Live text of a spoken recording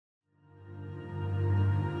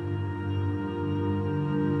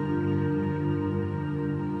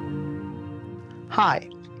Hi,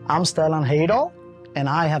 I'm Stellan Heydal, and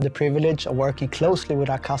I have the privilege of working closely with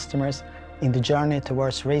our customers in the journey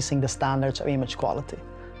towards raising the standards of image quality,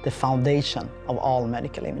 the foundation of all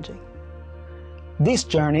medical imaging. This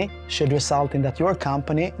journey should result in that your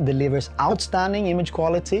company delivers outstanding image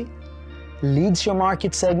quality, leads your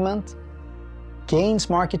market segment, gains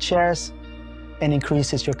market shares, and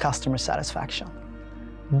increases your customer satisfaction.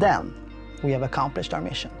 Then we have accomplished our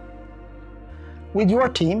mission. With your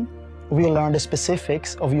team, we'll learn the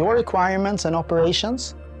specifics of your requirements and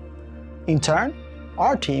operations. In turn,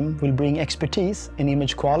 our team will bring expertise in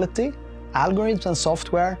image quality, algorithms and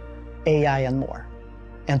software, AI and more.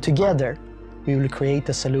 And together, we will create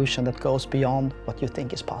a solution that goes beyond what you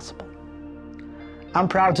think is possible. I'm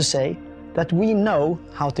proud to say that we know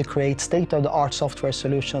how to create state-of-the-art software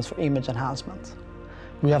solutions for image enhancement.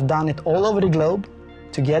 We have done it all over the globe,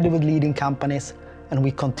 together with leading companies, and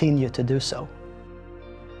we continue to do so.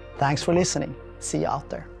 Thanks for listening. See you out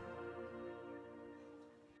there.